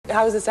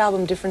how is this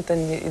album different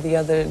than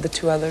the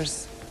two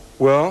others?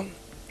 Well,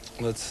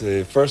 let's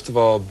see. First of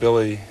all,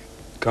 Billy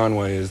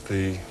Conway is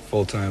the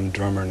full-time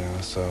drummer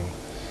now, so,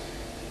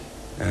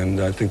 and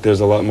I think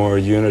there's a lot more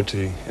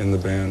unity in the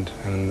band,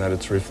 and that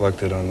it's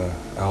reflected on the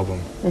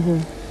album.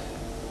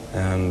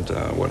 And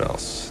what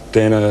else?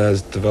 Dana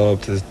has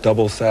developed his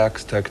double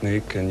sax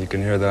technique, and you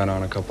can hear that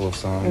on a couple of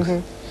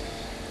songs.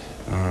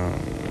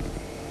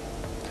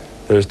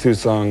 There's 2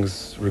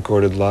 songs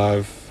recorded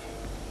live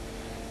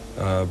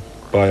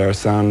by our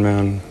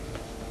Sandman,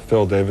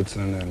 Phil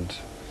Davidson, and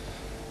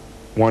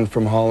one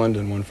from Holland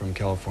and one from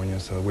California.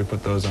 So we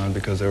put those on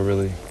because they're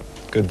really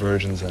good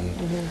versions, and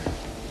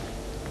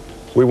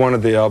we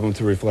wanted the album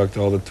to reflect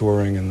all the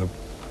touring and the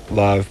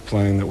live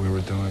playing that we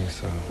were doing.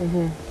 So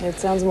it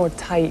sounds more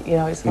tight, you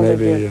know. It sounds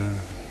maybe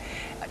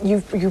like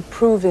you've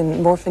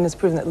proven, Morphine has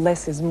proven that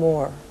less is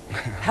more.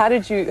 How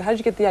did you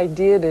get the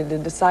idea to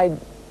decide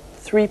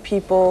 3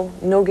 people,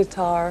 no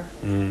guitar?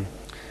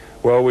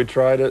 Well, we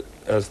tried it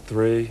as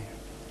 3,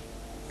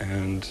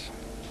 and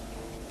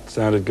it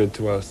sounded good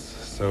to us,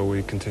 so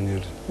we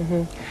continued.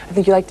 I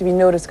think you like to be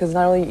noticed because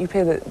not only you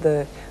play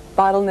the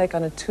bottleneck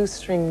on a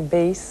 2-string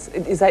bass.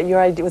 Is that your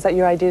idea? Was that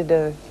your idea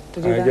to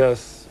do that? I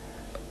guess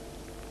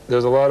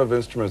there's a lot of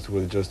instruments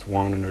with just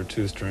 1 or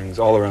 2 strings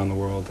all around the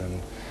world,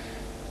 and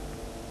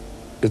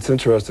it's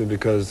interesting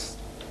because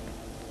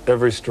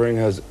every string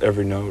has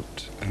every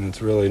note, and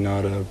it's really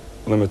not a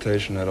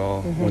limitation at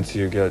all once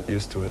you get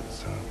used to it.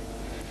 So,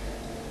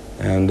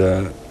 and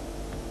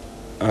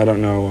I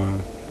don't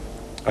know.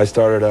 I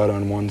started out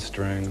on 1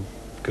 string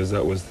because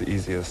that was the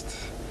easiest,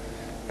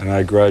 and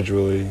I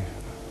gradually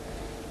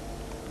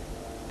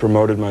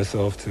promoted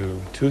myself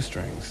to 2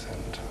 strings,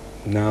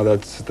 and now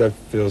that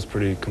feels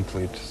pretty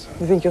complete. So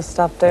you think you'll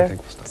stop there? I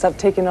think we'll stop Stop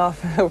there. taking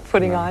off,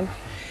 putting on?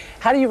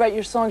 How do you write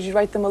your songs? You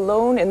write them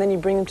alone and then you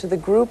bring them to the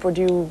group, or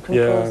do you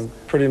compose? Yeah,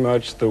 pretty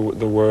much the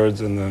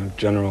words and the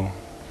general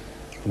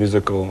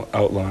musical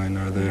outline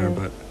are there,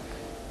 but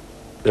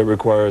it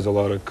requires a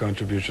lot of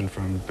contribution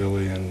from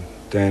Billy and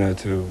Dana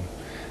to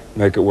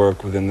make it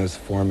work within this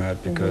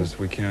format, because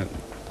we can't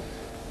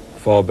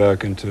fall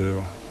back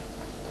into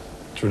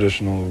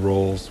traditional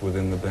roles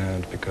within the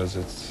band because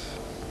of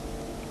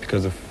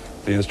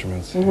the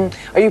instruments.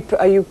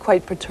 Are you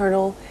quite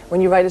paternal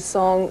when you write a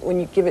song? When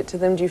you give it to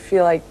them, do you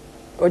feel like,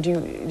 or do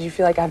you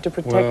feel like I have to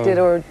protect it,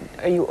 or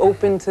are you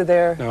open to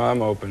their? No,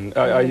 I'm open.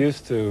 I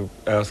used to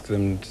ask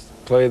them,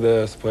 play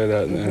this, play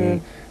that,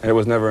 and it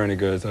was never any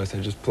good. So I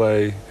said, just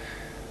play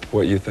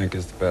what you think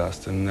is the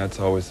best, and that's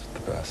always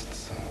the best.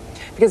 So.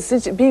 Because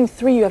since being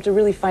 3, you have to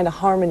really find a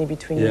harmony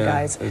between you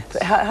guys.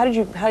 How did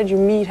you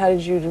meet? How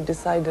did you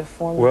decide to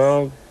form this?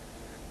 Well,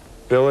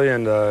 Billy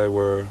and I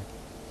were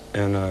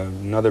in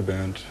another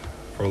band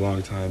for a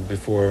long time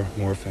before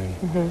Morphine,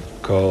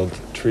 called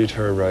Treat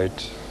Her Right,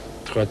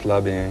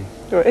 Traite-la bien,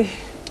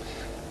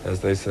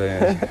 as they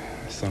say in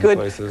some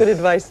places. Good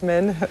advice,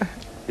 men.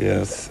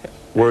 Yes,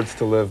 words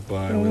to live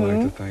by, we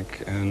like to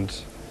think. And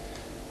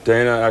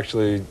Dana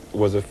actually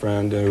was a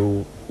friend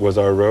who was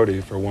our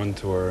roadie for one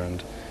tour,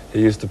 and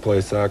he used to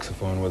play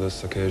saxophone with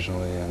us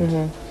occasionally,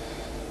 and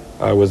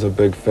I was a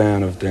big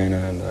fan of Dana,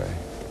 and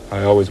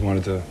I always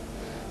wanted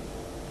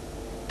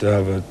to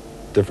have a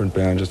different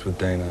band just with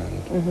Dana,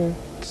 and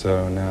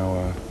so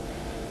now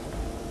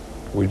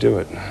we do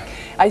it.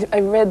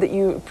 I read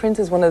that Prince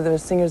is one of the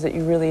singers that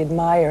you really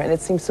admire, and it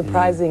seems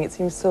surprising. It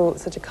seems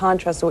such a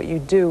contrast to what you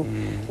do.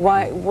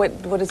 Why?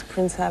 What does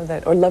Prince have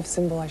that, or love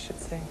symbol, I should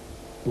say?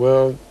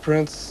 Well,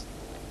 Prince,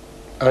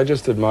 I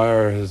just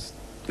admire his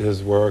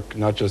work,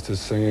 not just his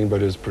singing, but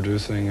his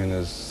producing and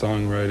his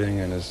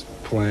songwriting and his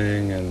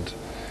playing, and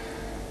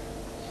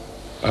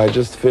I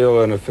just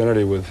feel an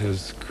affinity with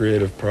his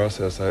creative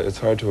process. It's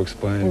hard to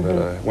explain,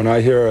 but when I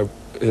hear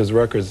his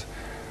records,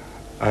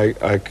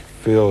 I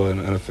feel an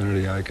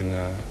affinity. I can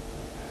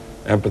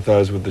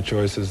empathize with the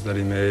choices that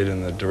he made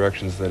and the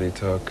directions that he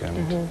took,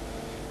 and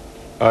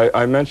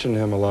I mention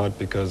him a lot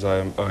because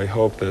I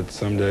hope that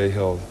someday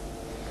he'll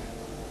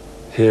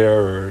hear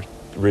or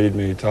read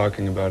me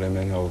talking about him,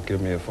 and he'll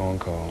give me a phone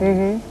call.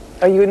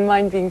 Or you wouldn't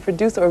mind being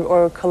produced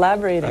or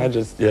collaborating?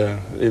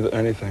 Either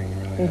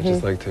anything, really. I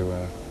just like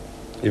to,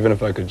 even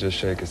if I could just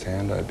shake his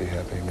hand, I'd be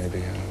happy, maybe.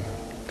 I don't know.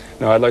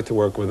 No, I'd like to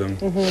work with him.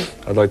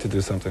 I'd like to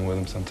do something with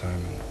him sometime.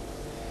 And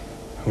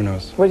who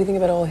knows? What do you think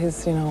about all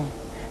his,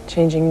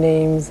 changing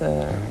names?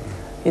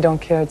 You don't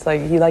care. It's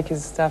like you like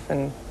his stuff,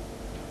 and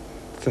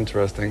it's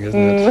interesting, isn't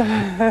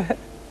it?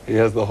 He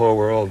has the whole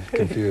world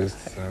confused.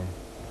 So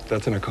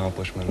that's an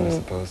accomplishment, I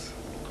suppose.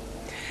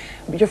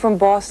 You're from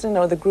Boston,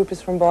 or the group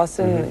is from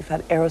Boston. You've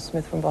had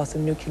Aerosmith from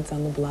Boston, New Kids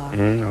on the Block,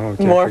 can't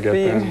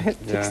Morphine, forget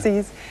them.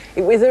 Pixies.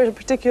 Is there a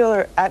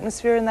particular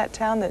atmosphere in that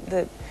town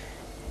that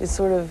is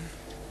sort of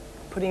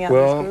putting out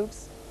these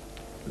groups?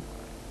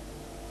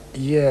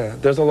 Yeah,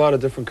 there's a lot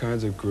of different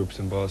kinds of groups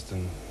in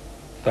Boston.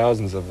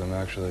 Thousands of them,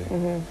 actually.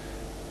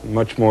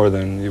 Much more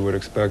than you would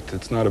expect.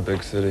 It's not a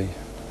big city.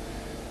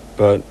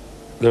 But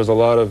there's a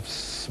lot of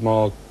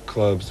small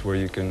clubs where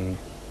you can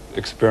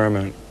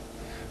experiment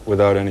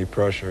without any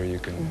pressure. You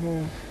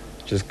can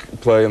just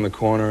play in the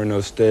corner,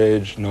 no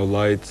stage, no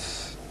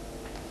lights,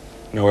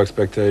 no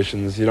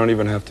expectations. You don't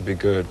even have to be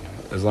good.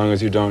 As long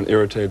as you don't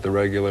irritate the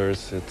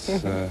regulars, it's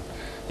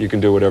you can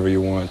do whatever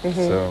you want.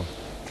 So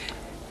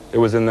it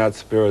was in that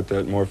spirit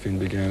that Morphine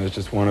began. It's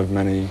just one of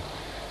many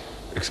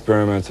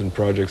experiments and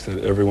projects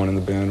that everyone in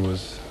the band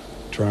was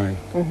trying.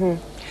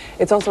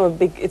 It's also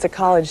it's a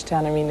college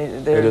town. I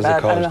mean, there are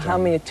about, I don't know how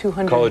many,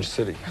 200. College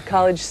city.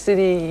 College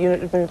city,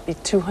 maybe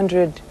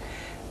 200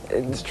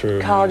 it's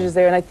true, colleges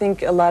there. And I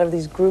think a lot of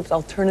these groups,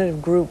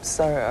 alternative groups,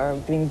 are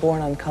being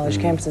born on college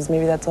campuses.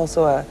 Maybe that's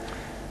also a...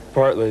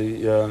 Partly,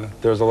 yeah.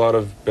 There's a lot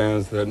of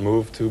bands that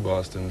move to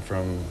Boston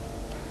from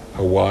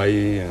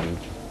Hawaii and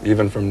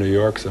even from New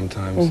York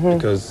sometimes,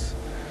 because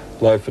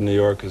life in New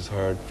York is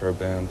hard for a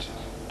band.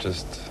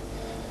 Just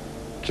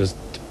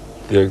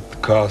the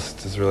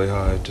cost is really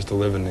high just to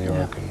live in New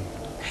York. And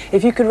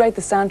if you could write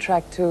the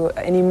soundtrack to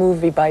any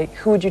movie, by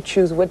who would you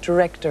choose? What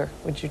director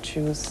would you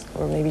choose?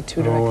 Or maybe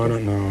two directors? Oh, I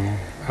don't know.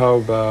 How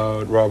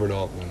about Robert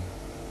Altman?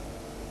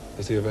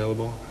 Is he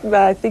available?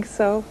 I think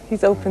so.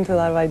 He's open to a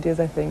lot of ideas,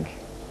 I think.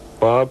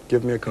 Bob,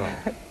 give me a call.